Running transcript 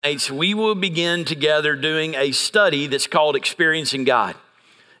We will begin together doing a study that's called Experiencing God.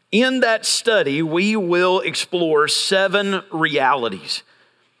 In that study, we will explore 7 realities.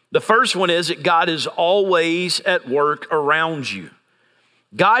 The first one is that God is always at work around you.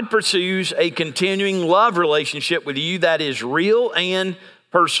 God pursues a continuing love relationship with you that is real and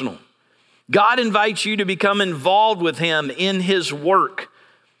personal. God invites you to become involved with Him in His work.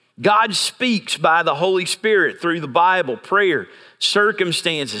 God speaks by the Holy Spirit through the Bible, prayer,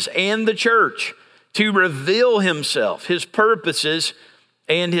 circumstances, and the church to reveal Himself, His purposes,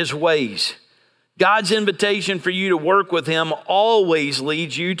 and His ways. God's invitation for you to work with Him always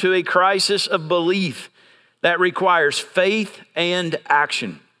leads you to a crisis of belief that requires faith and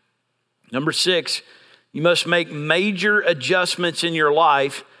action. Number 6, you must make major adjustments in your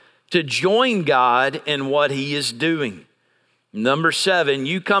life to join God in what He is doing. Number 7,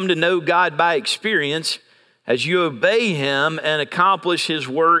 you come to know God by experience as you obey Him and accomplish His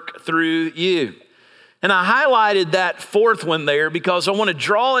work through you. And I highlighted that 4th one there because I want to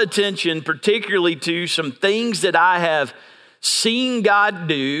draw attention particularly to some things that I have seen God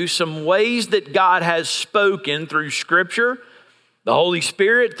do, some ways that God has spoken through Scripture, the Holy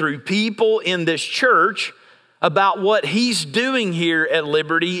Spirit, through people in this church about what He's doing here at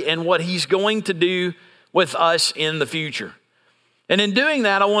Liberty and what He's going to do with us in the future. And in doing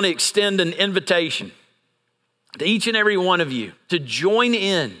that, I want to extend an invitation to each and every one of you to join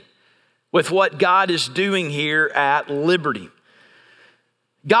in with what God is doing here at Liberty.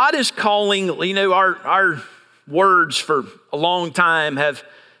 God is calling, our words for a long time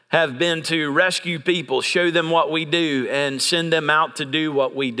have been to rescue people, show them what we do, and send them out to do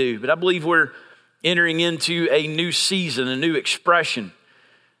what we do. But I believe we're entering into a new season, a new expression.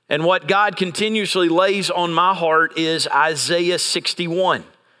 And what God continuously lays on my heart is Isaiah 61.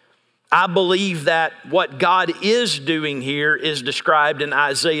 I believe that what God is doing here is described in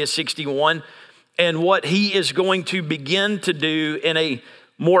Isaiah 61, and what He is going to begin to do in a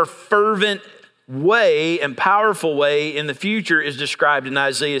more fervent way and powerful way in the future is described in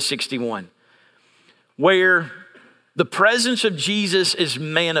Isaiah 61, where the presence of Jesus is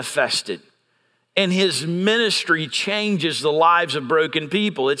manifested and His ministry changes the lives of broken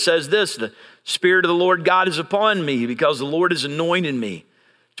people. It says this: the Spirit of the Lord God is upon me because the Lord has anointed me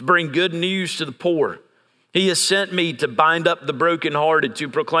to bring good news to the poor. He has sent me to bind up the brokenhearted, to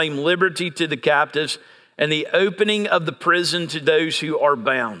proclaim liberty to the captives and the opening of the prison to those who are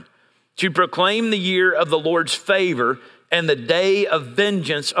bound, to proclaim the year of the Lord's favor and the day of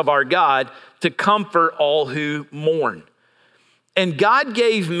vengeance of our God, to comfort all who mourn. And God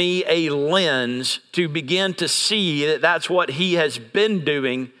gave me a lens to begin to see that that's what He has been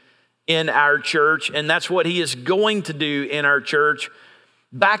doing in our church, and that's what He is going to do in our church.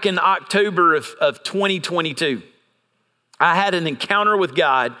 Back in October of 2022, I had an encounter with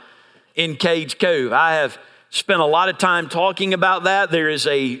God in Cades Cove. I have spent a lot of time talking about that. There is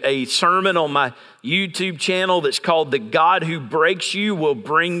a sermon on my YouTube channel that's called "The God Who Breaks You Will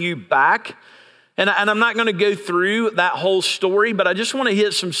Bring You Back." And I'm not going to go through that whole story, but I just want to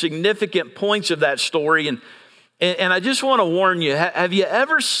hit some significant points of that story. And I just want to warn you, have you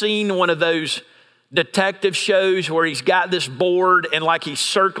ever seen one of those detective shows where he's got this board and like he's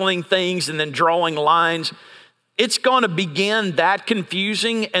circling things and then drawing lines? It's going to begin that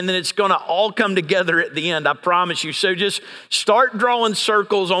confusing, and then it's going to all come together at the end, I promise you. So just start drawing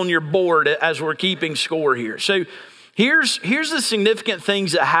circles on your board as we're keeping score here. So here's the significant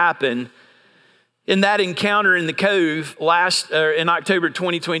things that happen in that encounter in the Cove in October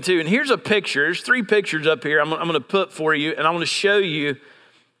 2022. And here's a picture. There's 3 pictures up here I'm going to put for you, and I want to show you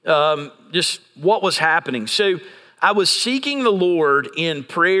just what was happening. So I was seeking the Lord in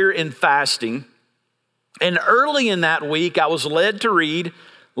prayer and fasting. And early in that week, I was led to read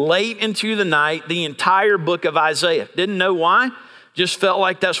late into the night the entire book of Isaiah. Didn't know why. Just felt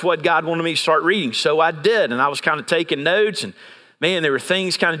like that's what God wanted me to start reading. So I did. And I was kind of taking notes, and man, there were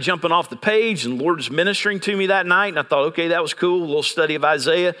things kind of jumping off the page, and the Lord was ministering to me that night. And I thought, okay, that was cool. A little study of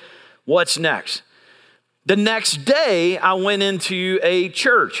Isaiah. What's next? The next day, I went into a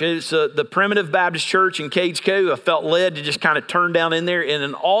church. It's the Primitive Baptist Church in Cades Cove. I felt led to just kind of turn down in there. And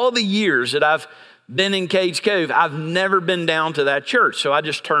in all the years that I've been in Cades Cove, I've never been down to that church. So I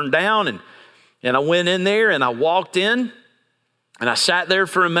just turned down and I went in there and I walked in and I sat there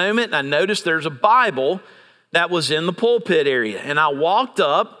for a moment, and I noticed there's a Bible that was in the pulpit area. And I walked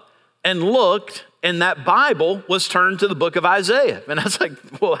up and looked, and that Bible was turned to the book of Isaiah. And I was like,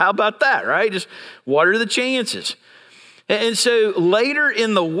 well, how about that, right? Just what are the chances? And so later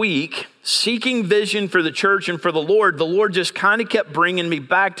in the week, seeking vision for the church and for the Lord just kind of kept bringing me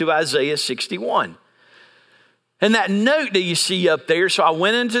back to Isaiah 61. And that note that you see up there, so I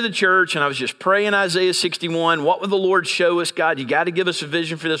went into the church and I was just praying Isaiah 61. What would the Lord show us? God, you got to give us a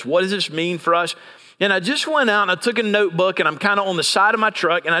vision for this. What does this mean for us? And I just went out and I took a notebook and I'm kind of on the side of my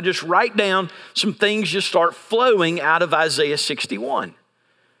truck and I just write down some things just start flowing out of Isaiah 61.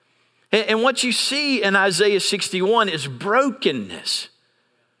 And what you see in Isaiah 61 is brokenness.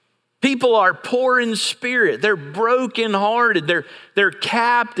 People are poor in spirit. They're brokenhearted. They're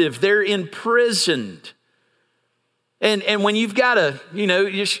captive. They're imprisoned. And when you've got to,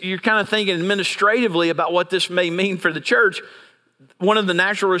 you're kind of thinking administratively about what this may mean for the church, one of the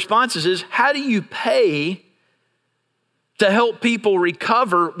natural responses is, how do you pay to help people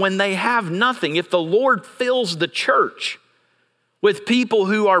recover when they have nothing? If the Lord fills the church with people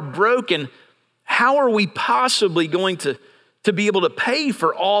who are broken, how are we possibly going to be able to pay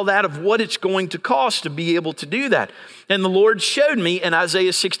for all that of what it's going to cost to be able to do that? And the Lord showed me in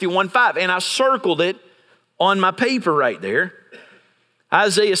Isaiah 61:5, and I circled it on my paper right there.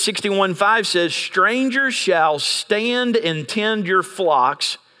 Isaiah 61:5 says, strangers shall stand and tend your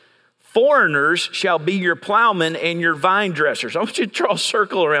flocks. Foreigners shall be your plowmen and your vine dressers. I want you to draw a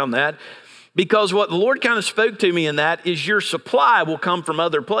circle around that, because what the Lord kind of spoke to me in that is your supply will come from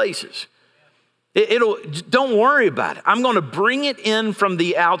other places. Don't worry about it. I'm going to bring it in from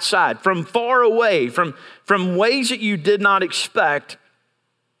the outside, from far away, from ways that you did not expect.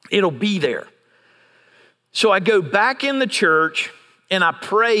 It'll be there. So I go back in the church and I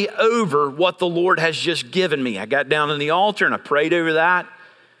pray over what the Lord has just given me. I got down on the altar and I prayed over that.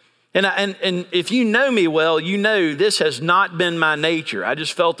 And if you know me well, you know this has not been my nature. I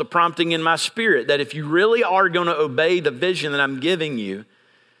just felt the prompting in my spirit that if you really are going to obey the vision that I'm giving you,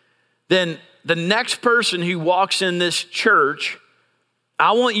 then the next person who walks in this church,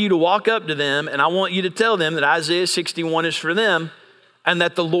 I want you to walk up to them and I want you to tell them that Isaiah 61 is for them, and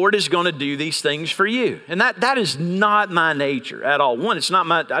that the Lord is going to do these things for you. And that is not my nature at all. One, it's not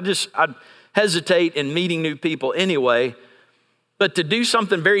I hesitate in meeting new people anyway. But to do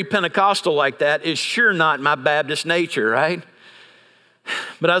something very Pentecostal like that is sure not my Baptist nature, right?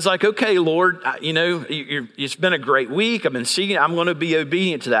 But I was like, okay, Lord, it's been a great week. I've been seeking, I'm going to be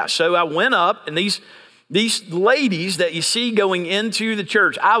obedient to that. So I went up, and these ladies that you see going into the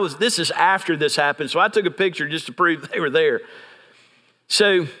church, this is after this happened. So I took a picture just to prove they were there.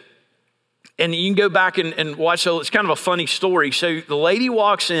 So, and you can go back and watch. So it's kind of a funny story. So the lady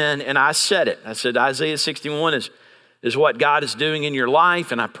walks in and I said it. I said, Isaiah 61 is what God is doing in your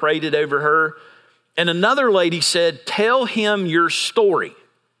life. And I prayed it over her. And another lady said, tell him your story.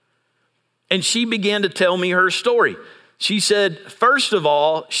 And she began to tell me her story. She said, first of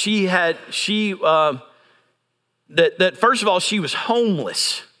all, she was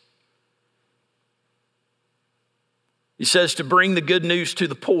homeless. He says to bring the good news to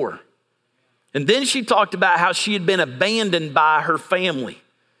the poor. And then she talked about how she had been abandoned by her family.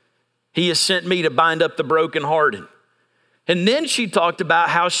 He has sent me to bind up the brokenhearted. And then she talked about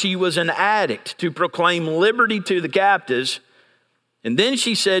how she was an addict to proclaim liberty to the captives. And then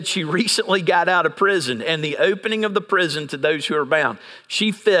she said she recently got out of prison and the opening of the prison to those who are bound.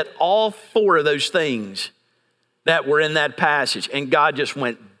 She fit all four of those things that were in that passage. And God just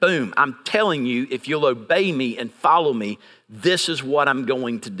went, boom, I'm telling you, if you'll obey me and follow me, this is what I'm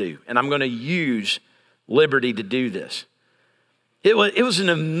going to do. And I'm going to use liberty to do this. It was an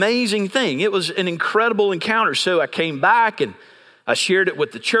amazing thing. It was an incredible encounter. So I came back and I shared it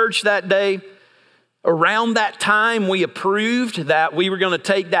with the church that day. Around that time, we approved that we were going to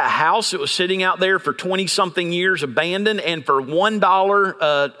take that house that was sitting out there for 20-something years abandoned, and for $1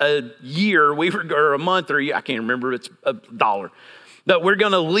 a year, or a month, or a year, I can't remember, it's $1. But we're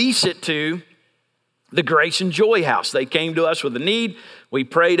going to lease it to the Grace and Joy House. They came to us with a need. We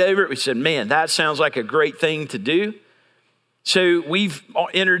prayed over it. We said, man, that sounds like a great thing to do. So we've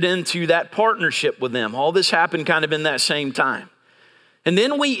entered into that partnership with them. All this happened kind of in that same time. And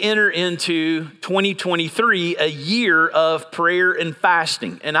then we enter into 2023, a year of prayer and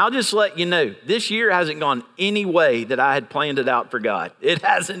fasting. And I'll just let you know, this year hasn't gone any way that I had planned it out for God. It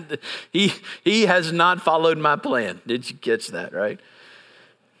hasn't. He has not followed my plan. Did you catch that, right?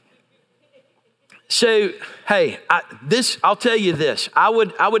 So, hey, I'll tell you this. I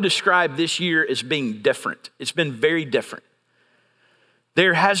would describe this year as being different. It's been very different.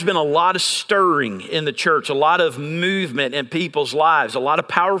 There has been a lot of stirring in the church, a lot of movement in people's lives. A lot of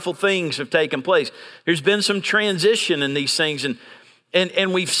powerful things have taken place. There's been some transition in these things,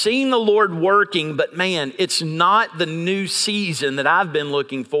 and we've seen the Lord working, but man, it's not the new season that I've been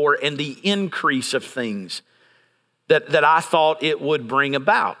looking for and the increase of things that I thought it would bring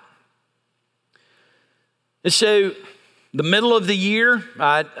about. And so The middle of the year,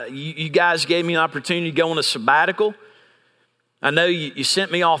 you guys gave me an opportunity to go on a sabbatical. I know you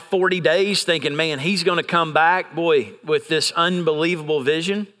sent me off 40 days thinking, man, he's going to come back, boy, with this unbelievable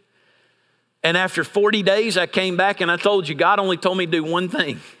vision. And after 40 days, I came back and I told you, God only told me to do one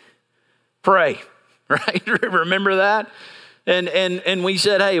thing, pray, right? Remember that? And we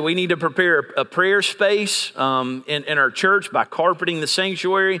said, hey, we need to prepare a prayer space in our church by carpeting the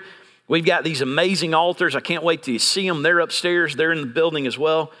sanctuary. We've got these amazing altars. I can't wait till you see them. They're upstairs. They're in the building as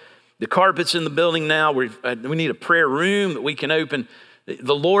well. The carpet's in the building now. We need a prayer room that we can open.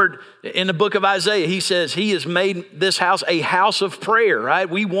 The Lord, in the book of Isaiah, he says he has made this house a house of prayer, right?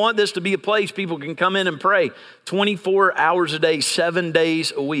 We want this to be a place people can come in and pray 24 hours a day, 7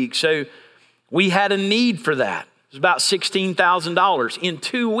 days a week. So we had a need for that. It was about $16,000. In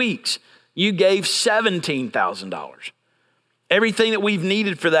 2 weeks, you gave $17,000. Everything that we've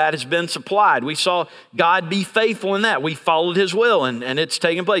needed for that has been supplied. We saw God be faithful in that. We followed his will, and it's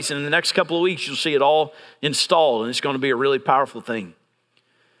taken place. And in the next couple of weeks, you'll see it all installed, and it's going to be a really powerful thing.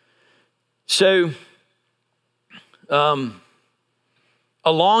 So, along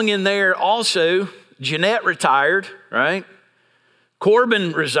in there also, Jeanette retired, right?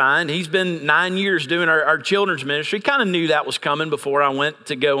 Corbin resigned. He's been 9 years doing our children's ministry. Kind of knew that was coming before I went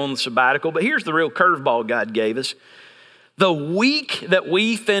to go on the sabbatical. But here's the real curveball God gave us. The week that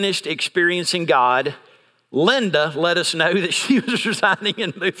we finished experiencing God, Linda let us know that she was resigning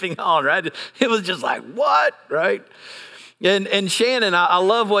and moving on, right? It was just like, what, right? And Shannon, I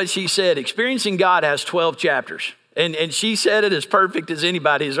love what she said. Experiencing God has 12 chapters. And she said it as perfect as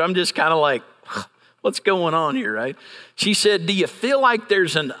anybody's. I'm just kind of like, what's going on here, right? She said, do you feel like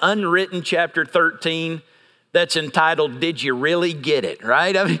there's an unwritten chapter 13 that's entitled, Did You Really Get It,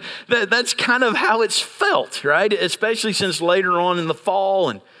 right? I mean, that's kind of how it's felt, right? Especially since later on in the fall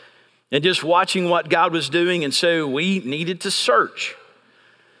and just watching what God was doing. And so we needed to search.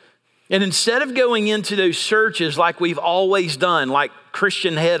 And instead of going into those searches like we've always done, like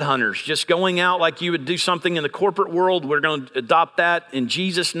Christian headhunters, just going out like you would do something in the corporate world, we're going to adopt that in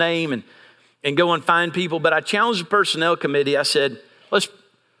Jesus' name and go and find people. But I challenged the personnel committee. I said,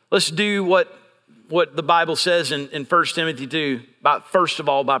 let's do what the Bible says in 1 Timothy 2, first of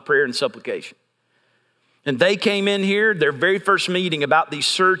all, by prayer and supplication. And they came in here, their very first meeting about these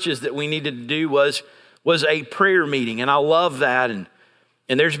searches that we needed to do was a prayer meeting. And I love that. And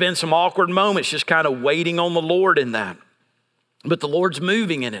there's been some awkward moments just kind of waiting on the Lord in that. But the Lord's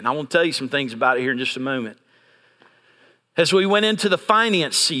moving in it. And I want to tell you some things about it here in just a moment. As we went into the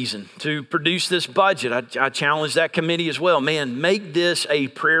finance season to produce this budget, I challenged that committee as well. Man, make this a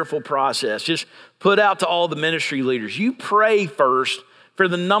prayerful process. Just put out to all the ministry leaders. You pray first for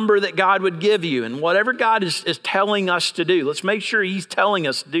the number that God would give you. And whatever God is telling us to do, let's make sure he's telling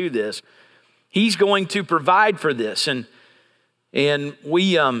us to do this. He's going to provide for this. And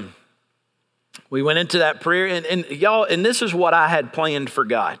we went into that prayer. And y'all, and this is what I had planned for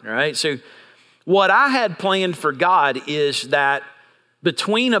God, all right? So what I had planned for God is that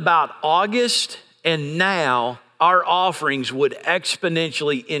between about August and now, our offerings would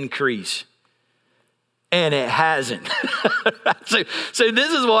exponentially increase. And it hasn't. So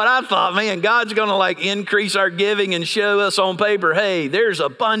this is what I thought, man, God's going to like increase our giving and show us on paper, hey, there's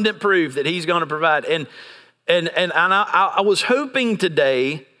abundant proof that he's going to provide. And I was hoping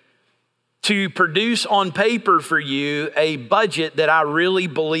today to produce on paper for you a budget that I really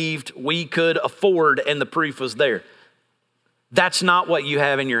believed we could afford, and the proof was there. That's not what you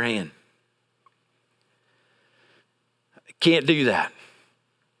have in your hand. Can't do that.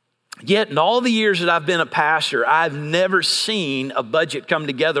 Yet in all the years that I've been a pastor, I've never seen a budget come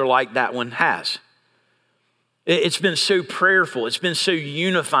together like that one has. It's been so prayerful. It's been so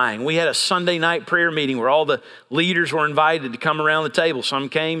unifying. We had a Sunday night prayer meeting where all the leaders were invited to come around the table. Some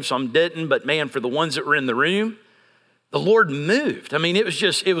came, some didn't. But man, for the ones that were in the room, the Lord moved. I mean, it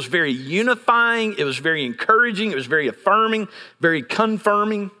was very unifying. It was very encouraging. It was very affirming, very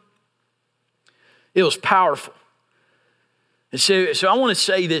confirming. It was powerful. And so I want to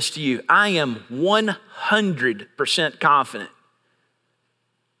say this to you. I am 100% confident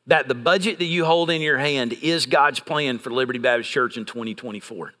that the budget that you hold in your hand is God's plan for Liberty Baptist Church in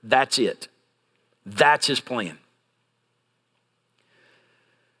 2024. That's it. That's his plan.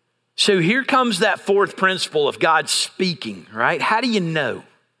 So here comes that fourth principle of God speaking, right? How do you know?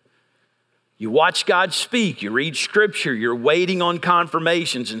 You watch God speak, you read scripture, you're waiting on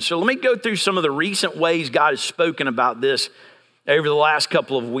confirmations. And so let me go through some of the recent ways God has spoken about this over the last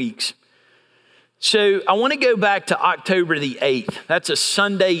couple of weeks. So I want to go back to October the 8th. That's a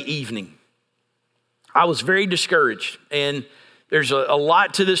Sunday evening. I was very discouraged, and there's a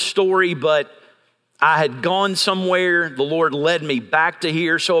lot to this story, but I had gone somewhere. The Lord led me back to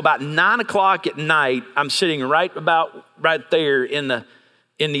here. So about 9 o'clock at night, I'm sitting right there in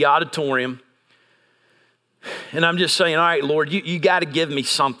the auditorium. And I'm just saying, all right, Lord, you got to give me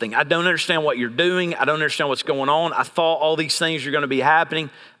something. I don't understand what you're doing. I don't understand what's going on. I thought all these things are going to be happening.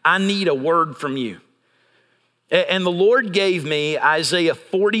 I need a word from you. And the Lord gave me Isaiah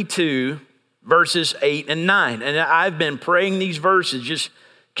 42, verses 8 and 9. And I've been praying these verses just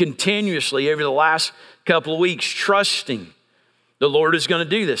continuously over the last couple of weeks, trusting the Lord is going to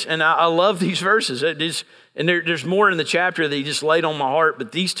do this. And I love these verses. And there's more in the chapter that he just laid on my heart,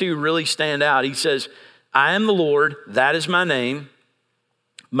 but these two really stand out. He says, I am the Lord, that is my name.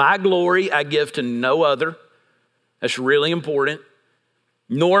 My glory I give to no other. That's really important.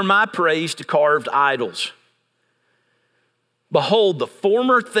 Nor my praise to carved idols. Behold, the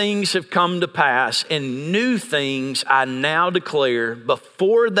former things have come to pass, and new things I now declare.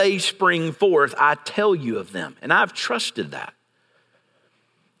 Before they spring forth, I tell you of them. And I've trusted that.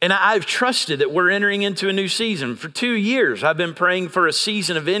 And I've trusted that we're entering into a new season. For 2 years, I've been praying for a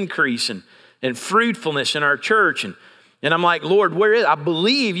season of increase and fruitfulness in our church. And I'm like, Lord, where is it? I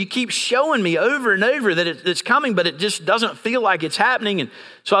believe you keep showing me over and over that it's coming, but it just doesn't feel like it's happening. And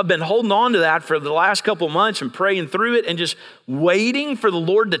so I've been holding on to that for the last couple of months and praying through it and just waiting for the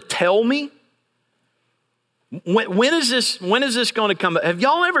Lord to tell me. When is this going to come? Have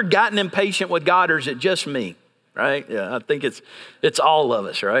y'all ever gotten impatient with God, or is it just me? Right? Yeah, I think it's all of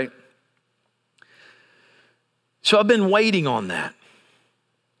us, right? So I've been waiting on that.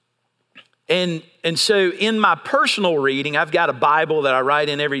 And so in my personal reading, I've got a Bible that I write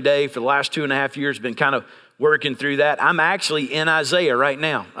in every day for the last 2.5 years, been kind of working through that. I'm actually in Isaiah right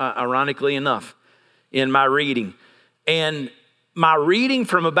now, ironically enough, in my reading. And my reading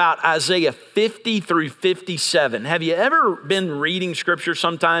from about Isaiah 50 through 57. Have you ever been reading scripture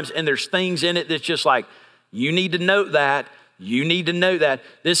sometimes and there's things in it that's just like, you need to note that. You need to know that.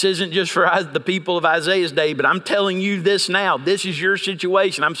 This isn't just for the people of Isaiah's day, but I'm telling you this now. This is your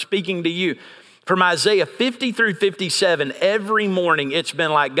situation. I'm speaking to you. From Isaiah 50 through 57, every morning it's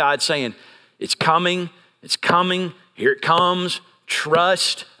been like God saying, it's coming, here it comes.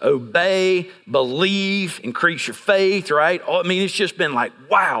 Trust, obey, believe, increase your faith, right? I mean, it's just been like,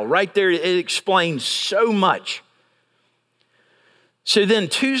 wow, right there. It explains so much. So then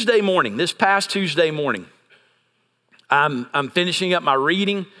this past Tuesday morning, I'm finishing up my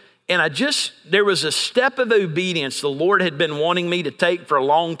reading, and there was a step of obedience the Lord had been wanting me to take for a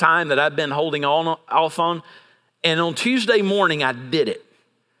long time that I've been holding off on. And on Tuesday morning, I did it.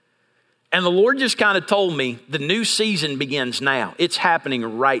 And the Lord just kind of told me the new season begins now. It's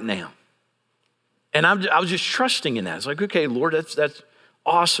happening right now. And I was just trusting in that. It's like, okay, Lord, that's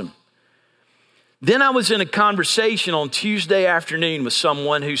awesome. Then I was in a conversation on Tuesday afternoon with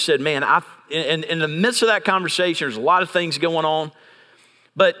someone who said, man, in the midst of that conversation, there's a lot of things going on.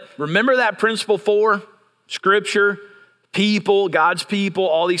 But remember that principle 4, scripture, people, God's people,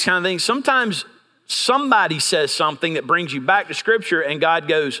 all these kind of things. Sometimes somebody says something that brings you back to scripture and God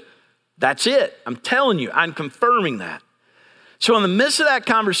goes, that's it. I'm telling you, I'm confirming that. So in the midst of that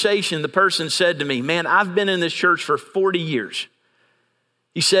conversation, the person said to me, man, I've been in this church for 40 years.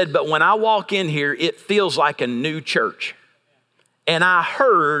 He said, but when I walk in here, it feels like a new church. And I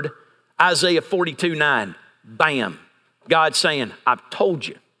heard Isaiah 42:9, bam, God saying, I've told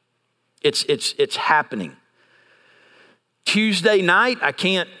you, it's happening. Tuesday night, I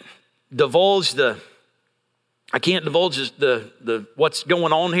can't divulge the what's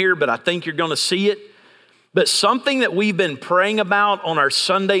going on here, but I think you're going to see it. But something that we've been praying about on our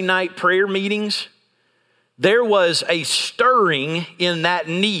Sunday night prayer meetings, there was a stirring in that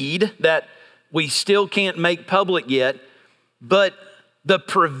need that we still can't make public yet, but the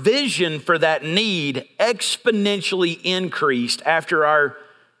provision for that need exponentially increased after our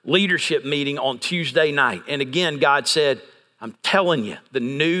leadership meeting on Tuesday night. And again, God said, I'm telling you, the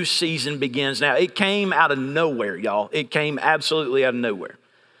new season begins now. It came out of nowhere, y'all. It came absolutely out of nowhere.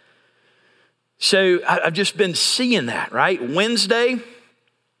 So I've just been seeing that, right? Wednesday,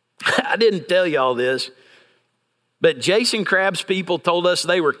 I didn't tell y'all this, but Jason Crabb's people told us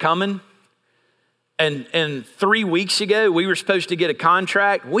they were coming. And 3 weeks ago, we were supposed to get a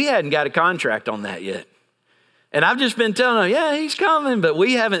contract. We hadn't got a contract on that yet. And I've just been telling them, yeah, he's coming, but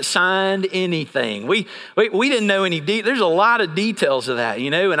we haven't signed anything. We didn't know any there's a lot of details of that,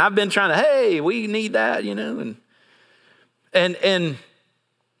 and I've been trying to, hey, we need that, and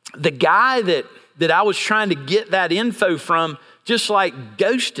the guy that I was trying to get that info from just like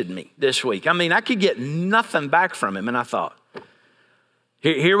ghosted me this week. I mean, I could get nothing back from him. And I thought,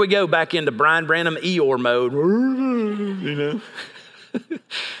 here we go back into Brian Branham Eeyore mode,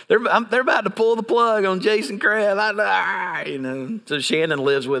 They're about to pull the plug on Jason Crabb. So Shannon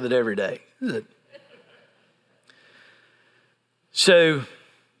lives with it every day. So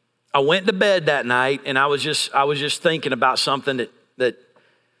I went to bed that night, and I was just thinking about something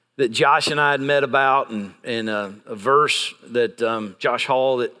that Josh and I had met about, and a verse that Josh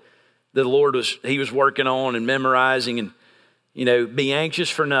Hall that the Lord was working on and memorizing, and be anxious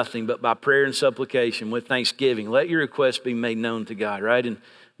for nothing, but by prayer and supplication with thanksgiving, let your requests be made known to God, right? And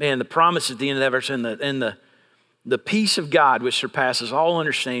man, the promise at the end of that verse, and the peace of God, which surpasses all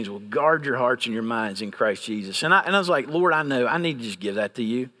understanding, will guard your hearts and your minds in Christ Jesus. And I was like, Lord, I know I need to just give that to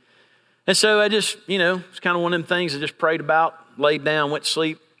you. And so I just, it's kind of one of them things I just prayed about, laid down, went to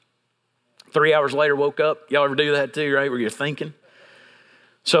sleep. 3 hours later, woke up. Y'all ever do that too, right? Where you're thinking.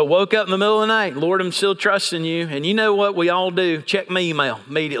 So woke up in the middle of the night. Lord, I'm still trusting you. And you know what we all do? Check my email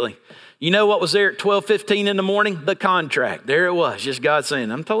immediately. You know what was there at 12:15 in the morning? The contract. There it was. Just God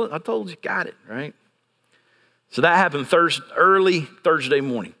saying, I told you, got it, right? So that happened early Thursday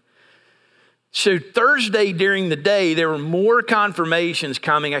morning. So Thursday during the day, there were more confirmations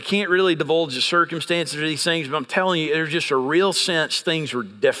coming. I can't really divulge the circumstances of these things, but I'm telling you, there's just a real sense things were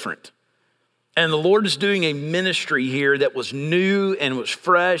different. And the Lord is doing a ministry here that was new and was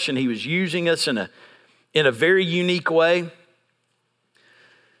fresh, and he was using us in a very unique way.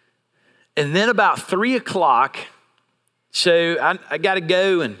 And then about 3 o'clock, so I got to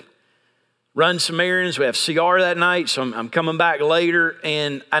go and run some errands. We have CR that night, so I'm coming back later,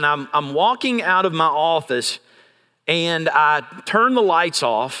 and I'm walking out of my office, and I turn the lights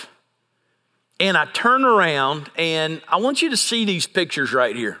off, and I turn around, and I want you to see these pictures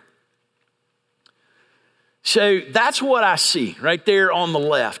right here. So that's what I see right there on the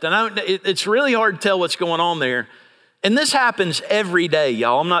left. And it's really hard to tell what's going on there. And this happens every day,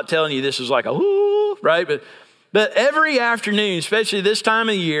 y'all. I'm not telling you this is like a whoo, right? But every afternoon, especially this time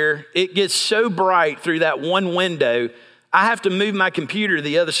of year, it gets so bright through that one window, I have to move my computer to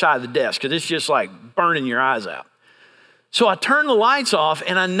the other side of the desk because it's just like burning your eyes out. So I turn the lights off,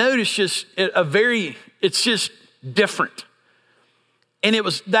 and I notice it's just different. And it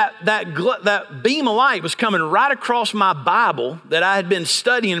was that beam of light was coming right across my Bible that I had been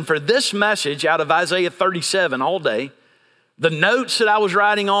studying for this message out of Isaiah 37 all day. The notes that I was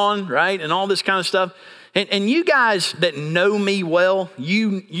writing on, right, and all this kind of stuff. And you guys that know me well,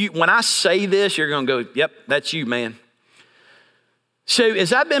 you when I say this, you're going to go, yep, that's you, man. So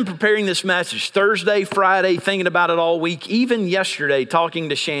as I've been preparing this message, Thursday, Friday, thinking about it all week, even yesterday, talking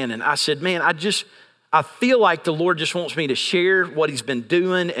to Shannon, I said, man, I feel like the Lord just wants me to share what he's been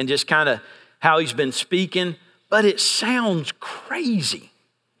doing and just kind of how he's been speaking, but it sounds crazy.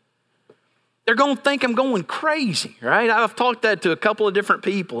 They're going to think I'm going crazy, right? I've talked that to a couple of different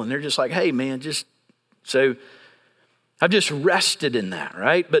people, and they're just like, hey, man, so I've just rested in that,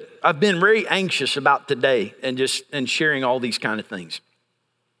 right? But I've been very anxious about today and sharing all these kind of things.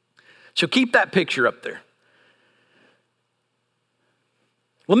 So keep that picture up there.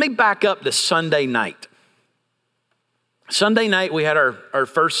 Let me back up to Sunday night. Sunday night, we had our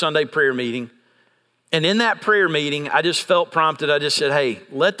first Sunday prayer meeting. And in that prayer meeting, I just felt prompted. I just said, hey,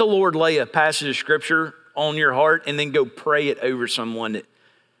 let the Lord lay a passage of scripture on your heart and then go pray it over someone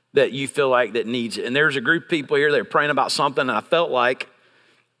that you feel like that needs it. And there's a group of people here that are praying about something, and I felt like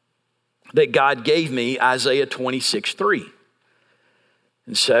that God gave me Isaiah 26:3.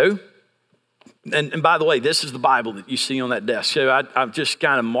 And so, and by the way, this is the Bible that you see on that desk. So I've just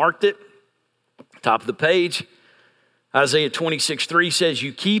kind of marked it, top of the page. Isaiah 26:3 says,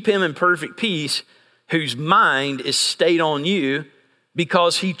 you keep him in perfect peace whose mind is stayed on you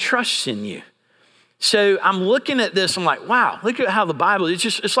because he trusts in you. So I'm looking at this, I'm like, wow, look at how the Bible,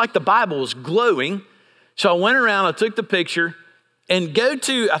 it's like the Bible is glowing. So I went around, I took the picture, and go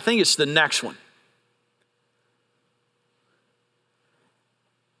to, I think it's the next one.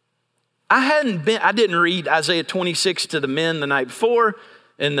 I didn't read Isaiah 26 to the men the night before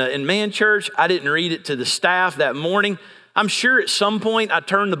in man church. I didn't read it to the staff that morning. I'm sure at some point I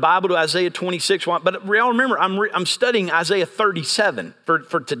turned the Bible to Isaiah 26, but y'all remember, I'm studying Isaiah 37 for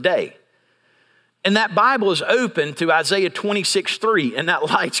today. And that Bible is open to Isaiah 26:3, and that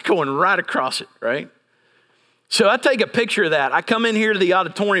light's going right across it, right? So I take a picture of that. I come in here to the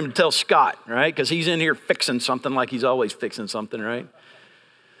auditorium to tell Scott, right? Because he's in here fixing something like he's always fixing something, right?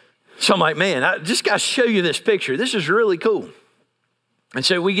 So I'm like, man, I just got to show you this picture. This is really cool. And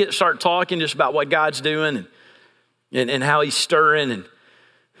so we start talking just about what God's doing and how he's stirring.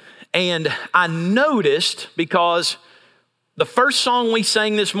 And I noticed, because the first song we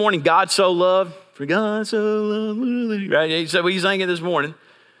sang this morning, God So Loved, for God so loved, right? So we sang it this morning.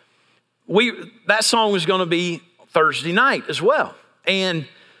 That song was going to be Thursday night as well. And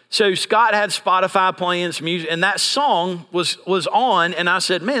so Scott had Spotify playing some music, and that song was on, and I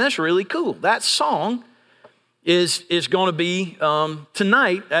said, man, that's really cool. That song is going to be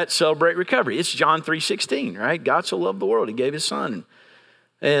tonight at Celebrate Recovery. It's John 3:16, right? God so loved the world, he gave his son.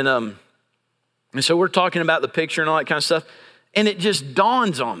 And so we're talking about the picture and all that kind of stuff, and it just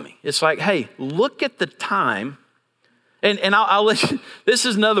dawns on me. It's like, hey, look at the time. And I'll let you, this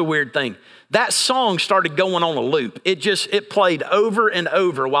is another weird thing. That song started going on a loop. It played over and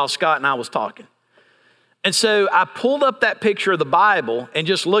over while Scott and I was talking. And so I pulled up that picture of the Bible and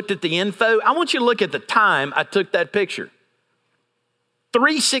just looked at the info. I want you to look at the time I took that picture.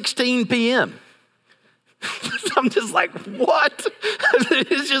 3:16 p.m. I'm just like, what?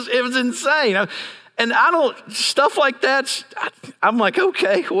 It was insane. And stuff like that, I'm like,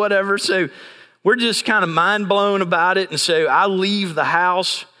 okay, whatever. So we're just kind of mind blown about it. And so I leave the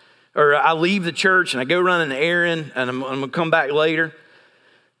house, or I leave the church, and I go run an errand, and I'm going to come back later.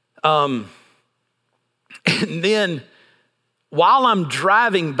 And then while I'm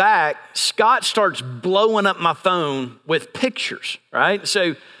driving back, Scott starts blowing up my phone with pictures, right?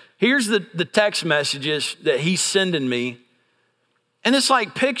 So here's the text messages that he's sending me. And it's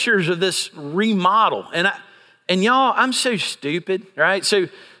like pictures of this remodel. And y'all, I'm so stupid, right? So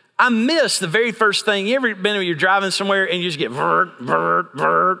I missed the very first thing. You ever been when you're driving somewhere and you just get vert,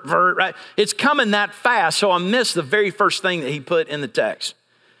 right? It's coming that fast, so I missed the very first thing that he put in the text.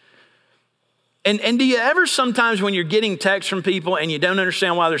 And do you ever sometimes when you're getting texts from people and you don't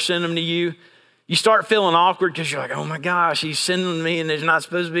understand why they're sending them to you, you start feeling awkward because you're like, oh my gosh, he's sending them to me and there's not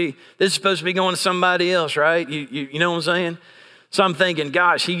supposed to be, this is supposed to be going to somebody else, right? You know what I'm saying? So I'm thinking,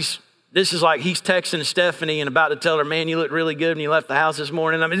 gosh, this is like he's texting Stephanie and about to tell her, man, you look really good when you left the house this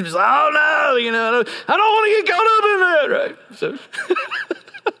morning. I mean, just like, oh no, I don't want to get caught up in that, right? So,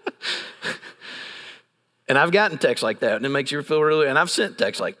 and I've gotten texts like that, and it makes you feel really, and I've sent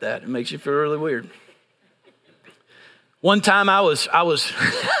texts like that. It makes you feel really weird. One time I was, y'all,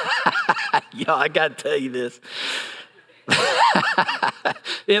 I got to tell you this.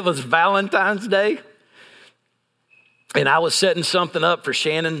 It was Valentine's Day. And I was setting something up for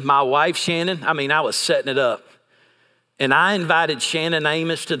Shannon, my wife, Shannon. I was setting it up. And I invited Shannon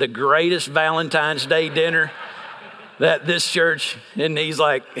Amos to the greatest Valentine's Day dinner that this church, and he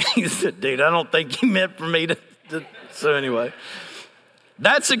said, dude, I don't think he meant for me to. So anyway,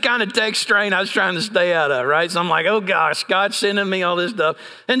 that's the kind of text strain I was trying to stay out of, right? So I'm like, oh gosh, Scott's sending me all this stuff.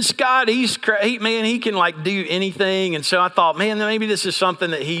 And Scott, he can do anything. And so I thought, man, maybe this is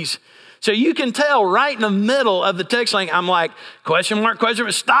something that so you can tell right in the middle of the text link, I'm like, question mark,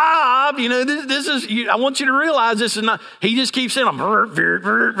 stop. This is, I want you to realize this is not, he just keeps saying,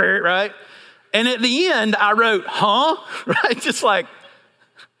 right? And at the end, I wrote, huh? Right? Just like,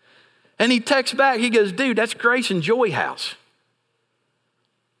 and he texts back, he goes, dude, that's Grace and Joy house.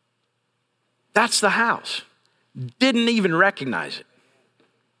 That's the house. Didn't even recognize it.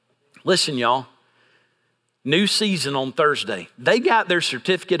 Listen, y'all. New season on Thursday. They got their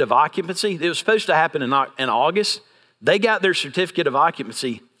certificate of occupancy. It was supposed to happen in August. They got their certificate of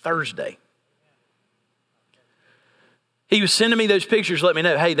occupancy Thursday. He was sending me those pictures, let me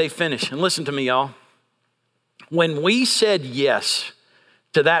know, hey, they finished. And listen to me, y'all. When we said yes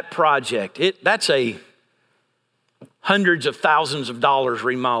to that project, that's a hundreds of thousands of dollars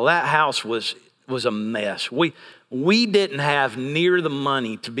remodel. That house was a mess. We didn't have near the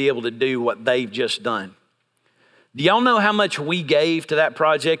money to be able to do what they've just done. Do y'all know how much we gave to that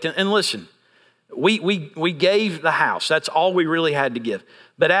project? And listen, we gave the house. That's all we really had to give.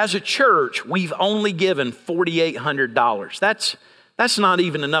 But as a church, we've only given $4,800. That's not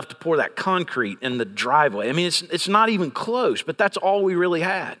even enough to pour that concrete in the driveway. I mean, it's not even close, but that's all we really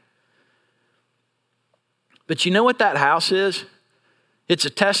had. But you know what that house is? It's a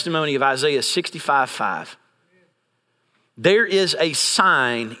testimony of Isaiah 65:5. There is a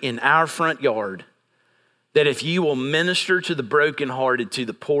sign in our front yard that if you will minister to the brokenhearted, to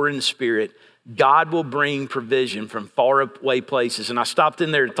the poor in spirit, God will bring provision from far away places. And I stopped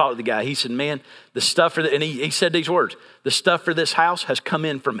in there to talk to the guy. He said, man, the stuff for and he said these words, the stuff for this house has come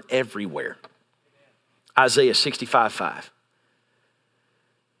in from everywhere. Isaiah 65:5.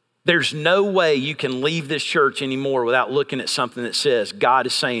 There's no way you can leave this church anymore without looking at something that says, God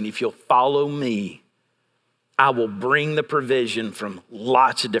is saying, if you'll follow me, I will bring the provision from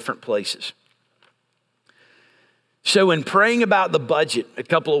lots of different places. So in praying about the budget a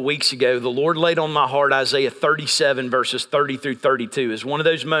couple of weeks ago, the Lord laid on my heart Isaiah 37 verses 30 through 32. It's one of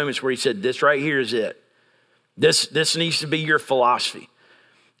those moments where he said, this right here is it. This needs to be your philosophy.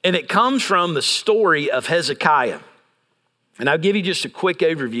 And it comes from the story of Hezekiah. And I'll give you just a quick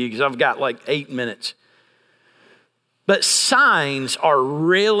overview because I've got like 8 minutes. But signs are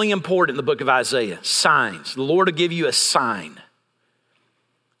really important in the book of Isaiah. Signs. The Lord will give you a sign.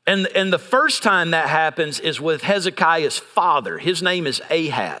 And the first time that happens is with Hezekiah's father. His name is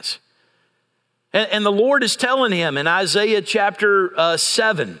Ahaz. And the Lord is telling him in Isaiah chapter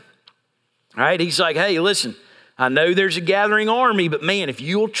 7, all right, he's like, hey, listen, I know there's a gathering army, but man, if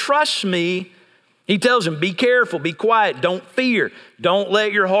you'll trust me, he tells him, be careful, be quiet, don't fear, don't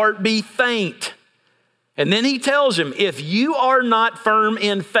let your heart be faint. And then he tells him, if you are not firm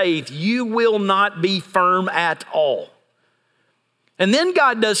in faith, you will not be firm at all. And then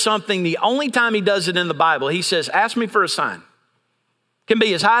God does something, the only time he does it in the Bible, he says, ask me for a sign. It can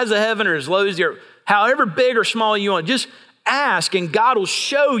be as high as the heaven or as low as the earth, however big or small you want. Just ask and God will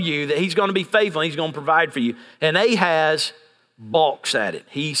show you that he's going to be faithful and he's going to provide for you. And Ahaz balks at it.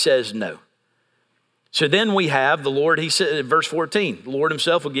 He says no. So then we have the Lord, he said in verse 14, the Lord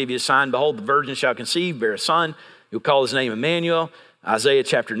himself will give you a sign. Behold, the virgin shall conceive, bear a son. You'll call his name Emmanuel. Isaiah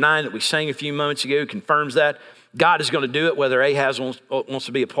chapter 9 that we sang a few moments ago confirms that. God is going to do it whether Ahaz wants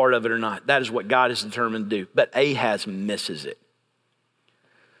to be a part of it or not. That is what God is determined to do. But Ahaz misses it.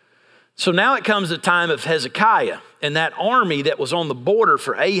 So now it comes the time of Hezekiah, and that army that was on the border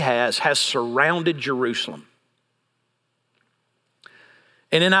for Ahaz has surrounded Jerusalem.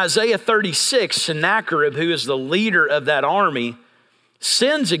 And in Isaiah 36, Sennacherib, who is the leader of that army,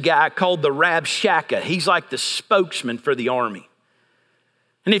 sends a guy called the Rabshakeh. He's like the spokesman for the army.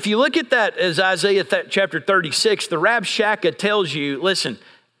 And if you look at that as Isaiah chapter 36, the Rabshakeh tells you, listen,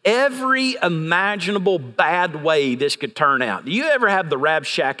 every imaginable bad way this could turn out. Do you ever have the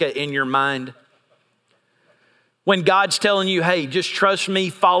Rabshakeh in your mind? When God's telling you, hey, just trust me,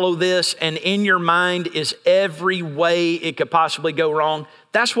 follow this, and in your mind is every way it could possibly go wrong.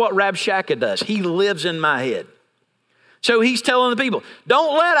 That's what Rabshakeh does. He lives in my head. So he's telling the people,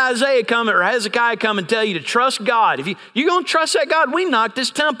 don't let Isaiah come or Hezekiah come and tell you to trust God. If you're going to trust that God, we knocked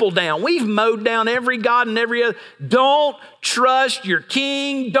this temple down. We've mowed down every god and every other. Don't trust your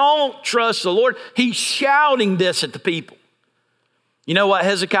king. Don't trust the Lord. He's shouting this at the people. You know what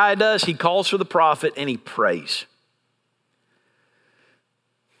Hezekiah does? He calls for the prophet and he prays.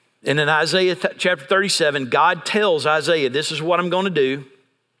 And in Isaiah chapter 37, God tells Isaiah, this is what I'm going to do.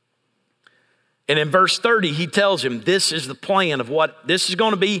 And in verse 30, he tells him, this is the plan of what, this is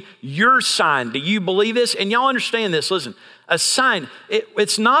going to be your sign. Do you believe this? And y'all understand this. Listen, a sign,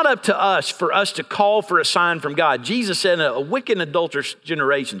 it's not up to us for us to call for a sign from God. Jesus said a wicked and adulterous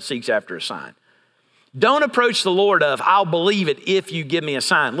generation seeks after a sign. Don't approach the Lord of, I'll believe it if you give me a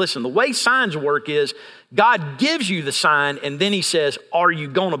sign. Listen, the way signs work is God gives you the sign and then he says, are you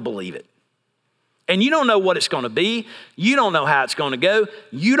going to believe it? And you don't know what it's going to be. You don't know how it's going to go.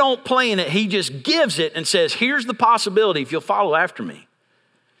 You don't plan it. He just gives it and says, here's the possibility if you'll follow after me.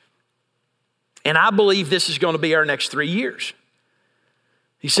 And I believe this is going to be our next 3 years.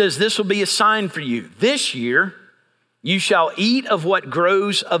 He says, this will be a sign for you. This year, you shall eat of what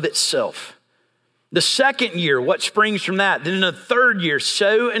grows of itself. The second year, what springs from that. Then in the third year,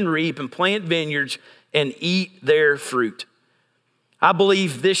 sow and reap and plant vineyards and eat their fruit. I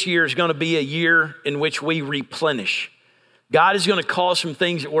believe this year is going to be a year in which we replenish. God is going to cause some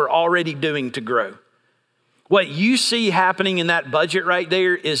things that we're already doing to grow. What you see happening in that budget right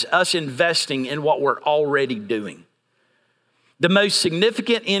there is us investing in what we're already doing. The most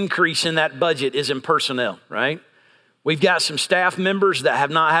significant increase in that budget is in personnel, right? We've got some staff members that have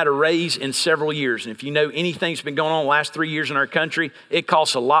not had a raise in several years. And if you know anything that's been going on the last 3 years in our country, it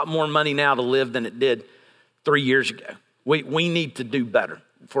costs a lot more money now to live than it did 3 years ago. We need to do better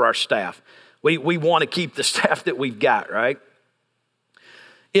for our staff. We want to keep the staff that we've got, right?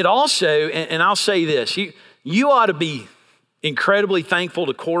 It also, and I'll say this, you ought to be incredibly thankful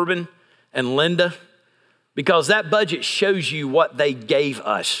to Corbin and Linda because that budget shows you what they gave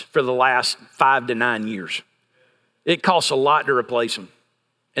us for the last 5 to 9 years. It costs a lot to replace them,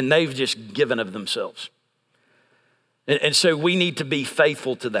 and they've just given of themselves. And so we need to be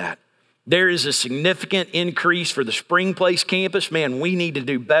faithful to that. There is a significant increase for the Spring Place campus. Man, we need to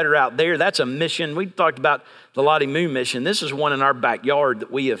do better out there. That's a mission. We talked about the Lottie Moon mission. This is one in our backyard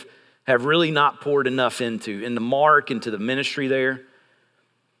that we have really not poured enough into the Mark, into the ministry there.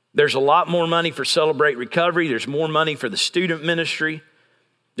 There's a lot more money for Celebrate Recovery. There's more money for the student ministry.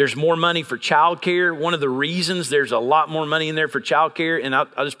 There's more money for childcare. One of the reasons there's a lot more money in there for childcare, and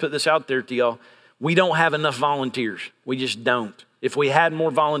I'll just put this out there to y'all, we don't have enough volunteers. We just don't. If we had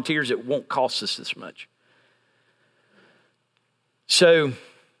more volunteers, it won't cost us this much. So,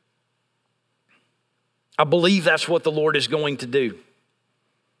 I believe that's what the Lord is going to do.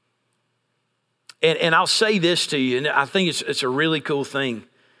 And I'll say this to you, and I think it's a really cool thing.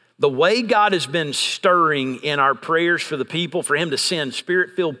 the way God has been stirring in our prayers for the people, for him to send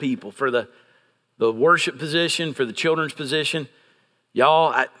Spirit-filled people, for the worship position, for the children's position.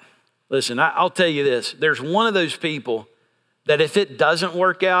 Y'all, listen, I'll tell you this. There's one of those people that if it doesn't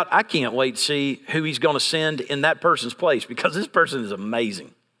work out, I can't wait to see who he's going to send in that person's place, because this person is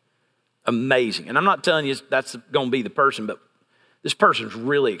amazing. Amazing. And I'm not telling you that's going to be the person, but this person's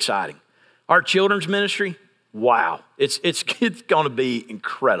really exciting. Our children's ministry, wow. It's going to be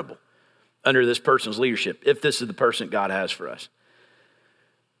incredible under this person's leadership, if this is the person God has for us.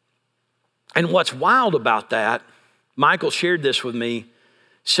 And what's wild about that, Michael shared this with me.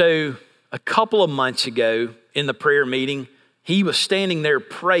 So a couple of months ago in the prayer meeting, he was standing there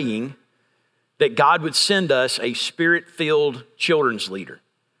praying that God would send us a Spirit-filled children's leader.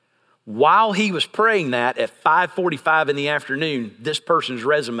 While he was praying that, at 5:45 in the afternoon, this person's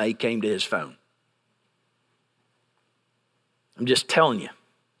resume came to his phone. I'm just telling you,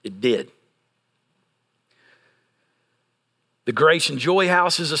 it did. The Grace and Joy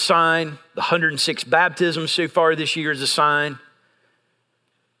House is a sign. The 106 baptisms so far this year is a sign.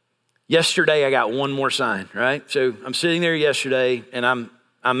 Yesterday, I got one more sign, right? So I'm sitting there yesterday, and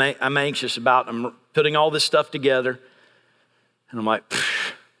I'm anxious about, I'm putting all this stuff together, and I'm like,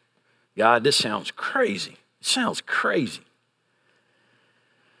 God, this sounds crazy. It sounds crazy.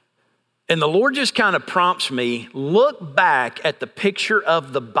 And the Lord just kind of prompts me, look back at the picture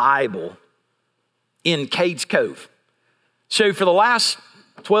of the Bible in Cades Cove. So for the last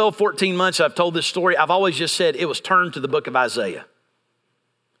 12, 14 months I've told this story, I've always just said it was turned to the book of Isaiah.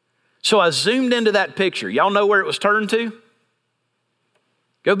 So I zoomed into that picture. Y'all know where it was turned to?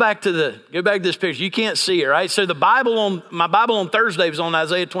 Go back to this picture. You can't see it, right? So my Bible on Thursday was on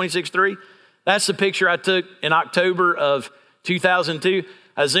Isaiah 26:3. That's the picture I took in October of 2002.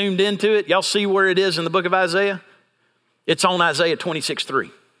 I zoomed into it. Y'all see where it is in the book of Isaiah? It's on Isaiah 26:3.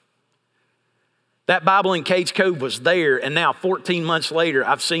 That Bible in Cades Cove was there, and now 14 months later,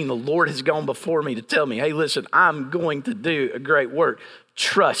 I've seen the Lord has gone before me to tell me, hey, listen, I'm going to do a great work.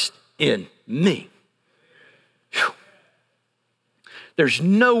 Trust in me. Whew. There's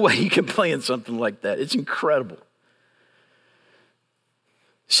no way you can plan something like that. It's incredible.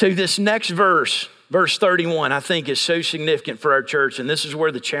 So this next verse, verse 31, I think is so significant for our church, and this is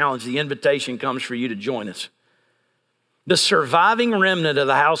where the challenge, the invitation comes for you to join us. The surviving remnant of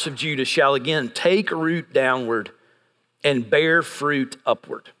the house of Judah shall again take root downward and bear fruit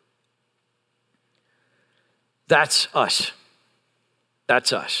upward. That's us.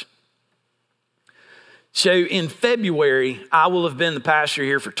 That's us. So in February, I will have been the pastor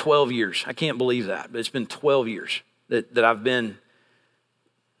here for 12 years. I can't believe that, but it's been 12 years that I've been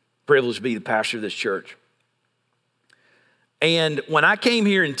privileged to be the pastor of this church. And when I came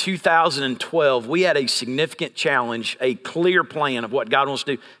here in 2012, we had a significant challenge, a clear plan of what God wants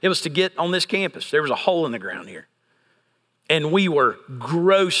to do. It was to get on this campus. There was a hole in the ground here. And we were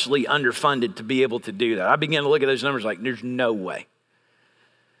grossly underfunded to be able to do that. I began to look at those numbers like, there's no way.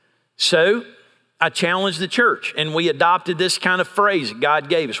 So I challenged the church, and we adopted this kind of phrase that God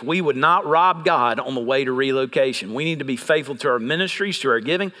gave us. We would not rob God on the way to relocation. We need to be faithful to our ministries, to our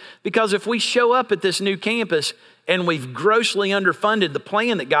giving, because if we show up at this new campus and we've grossly underfunded the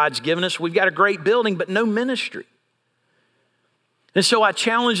plan that God's given us, we've got a great building, but no ministry. And so I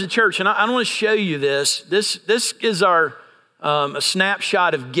challenged the church, and I want to show you this. This is our a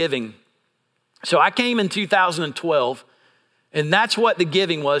snapshot of giving. So I came in 2012, and that's what the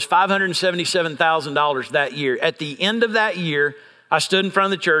giving was, $577,000 that year. At the end of that year, I stood in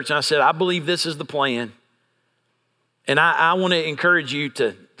front of the church and I said, I believe this is the plan. And I want to encourage you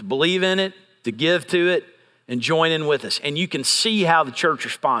to believe in it, to give to it, and join in with us. And you can see how the church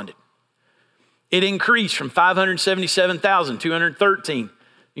responded. It increased from $577,213,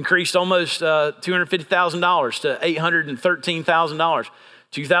 increased almost $250,000 to $813,000.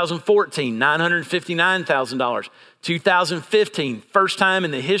 2014, $959,000. 2015, first time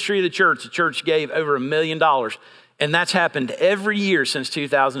in the history of the church gave over $1 million. And that's happened every year since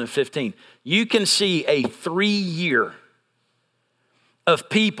 2015. You can see a 3-year of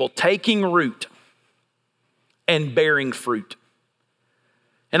people taking root and bearing fruit.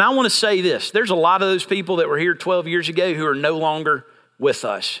 And I want to say this. There's a lot of those people that were here 12 years ago who are no longer with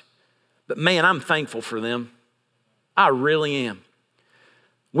us. But man, I'm thankful for them. I really am.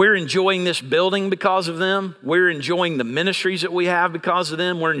 We're enjoying this building because of them. We're enjoying the ministries that we have because of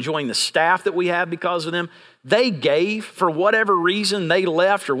them. We're enjoying the staff that we have because of them. They gave for whatever reason. They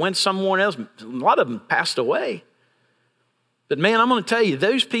left or went somewhere else. A lot of them passed away. But man, I'm going to tell you,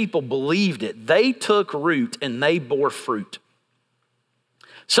 those people believed it. They took root and they bore fruit.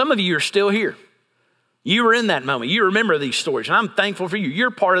 Some of you are still here. You were in that moment. You remember these stories, and I'm thankful for you.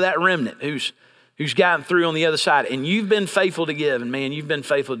 You're part of that remnant who's gotten through on the other side, and you've been faithful to give, and man, you've been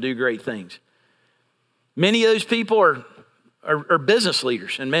faithful to do great things. Many of those people are business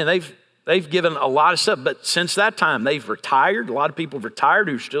leaders, and man, they've given a lot of stuff, but since that time, they've retired. A lot of people have retired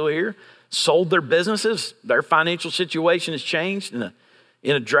who are still here, sold their businesses. Their financial situation has changed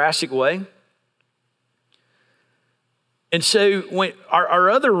in a drastic way. And so when our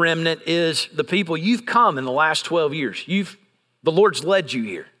other remnant is the people you've come in the last 12 years. The Lord's led you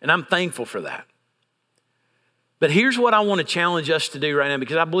here, and I'm thankful for that. But here's what I want to challenge us to do right now,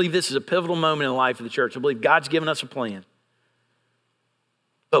 because I believe this is a pivotal moment in the life of the church. I believe God's given us a plan.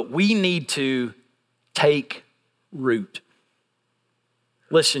 But we need to take root.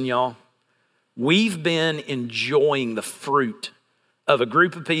 Listen, y'all, we've been enjoying the fruit of a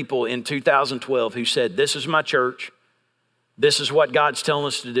group of people in 2012 who said, this is my church. This is what God's telling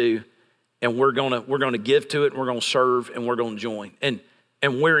us to do, and we're gonna give to it, and we're gonna serve, and we're gonna join. And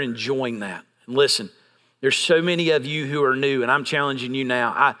we're enjoying that. And listen, there's so many of you who are new, and I'm challenging you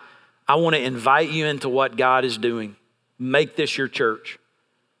now. I want to invite you into what God is doing. Make this your church.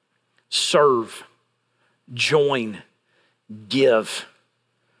 Serve, join, give.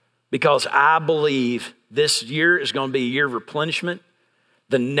 Because I believe this year is going to be a year of replenishment.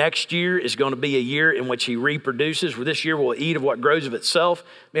 The next year is going to be a year in which he reproduces. This year we'll eat of what grows of itself.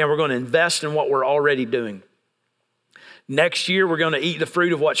 Man, we're going to invest in what we're already doing. Next year, we're going to eat the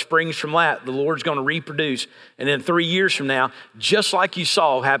fruit of what springs from that. The Lord's going to reproduce. And then 3 years from now, just like you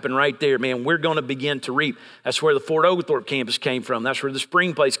saw happen right there, man, we're going to begin to reap. That's where the Fort Oglethorpe campus came from. That's where the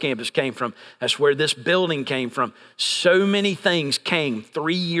Spring Place campus came from. That's where this building came from. So many things came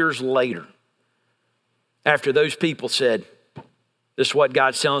 3 years later after those people said, this is what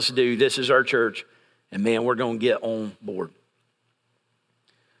God's telling us to do. This is our church. And man, we're going to get on board.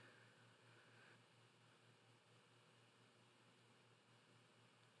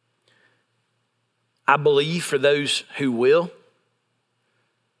 I believe for those who will,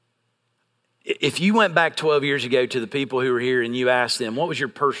 if you went back 12 years ago to the people who were here and you asked them, what was your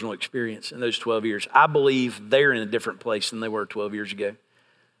personal experience in those 12 years? I believe they're in a different place than they were 12 years ago.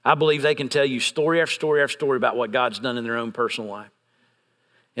 I believe they can tell you story after story after story about what God's done in their own personal life.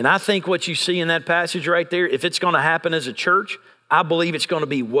 And I think what you see in that passage right there, if it's going to happen as a church, I believe it's going to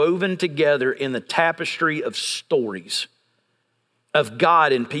be woven together in the tapestry of stories of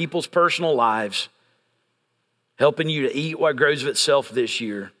God in people's personal lives, helping you to eat what grows of itself this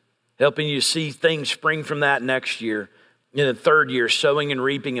year, helping you to see things spring from that next year. In the third year, sowing and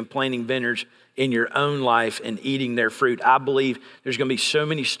reaping and planting vineyards in your own life and eating their fruit. I believe there's going to be so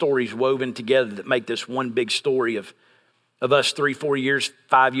many stories woven together that make this one big story of us 3, 4 years,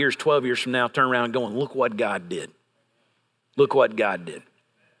 5 years, 12 years from now, turn around and going, look what God did. Look what God did.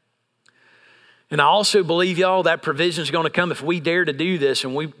 And I also believe, y'all, that provision is going to come if we dare to do this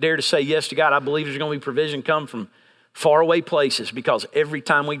and we dare to say yes to God. I believe there's going to be provision come from faraway places, because every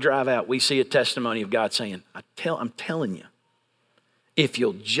time we drive out, we see a testimony of God saying, I'm telling you, if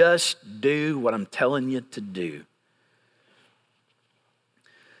you'll just do what I'm telling you to do.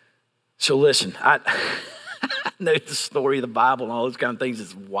 So listen, I know the story of the Bible and all those kind of things.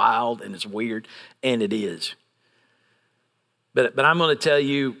 It's wild and it's weird, and it is. But I'm going to tell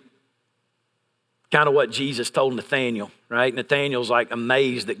you kind of what Jesus told Nathaniel, right? Nathaniel's like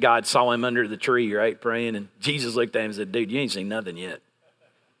amazed that God saw him under the tree, right, praying. And Jesus looked at him and said, dude, you ain't seen nothing yet.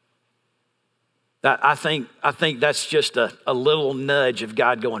 I think that's just a little nudge of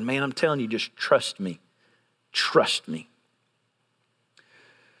God going, man, I'm telling you, just trust me. Trust me.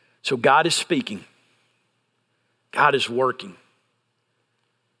 So God is speaking. God is working.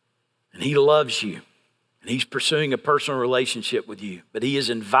 And he loves you. And he's pursuing a personal relationship with you. But he is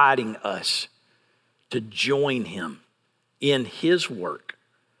inviting us to join him in his work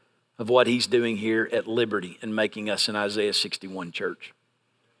of what he's doing here at Liberty and making us an Isaiah 61 church.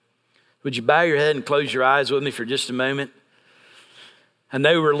 Would you bow your head and close your eyes with me for just a moment? I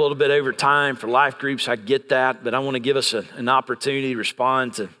know we're a little bit over time for life groups. I get that, but I want to give us an opportunity to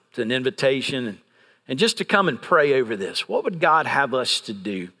respond to an invitation and just to come and pray over this. What would God have us to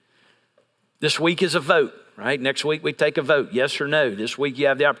do? This week is a vote, right? Next week we take a vote, yes or no. This week you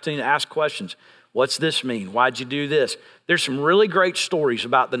have the opportunity to ask questions. What's this mean? Why'd you do this? There's some really great stories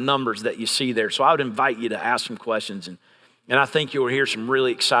about the numbers that you see there. So I would invite you to ask some questions, and I think you'll hear some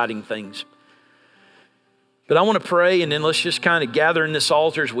really exciting things. But I want to pray, and then let's just kind of gather in this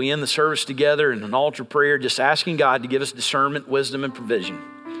altar as we end the service together in an altar prayer, just asking God to give us discernment, wisdom, and provision.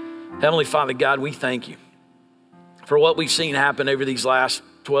 Heavenly Father, God, we thank you for what we've seen happen over these last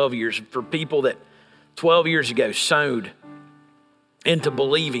 12 years, for people that 12 years ago sowed into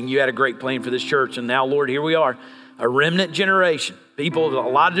believing you had a great plan for this church. And now, Lord, here we are, a remnant generation, people with a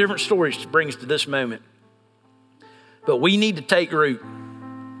lot of different stories to bring us to this moment. But we need to take root.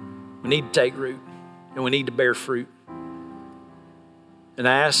 We need to take root, and we need to bear fruit. And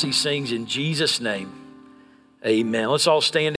I ask these things in Jesus' name. Amen. Let's all stand.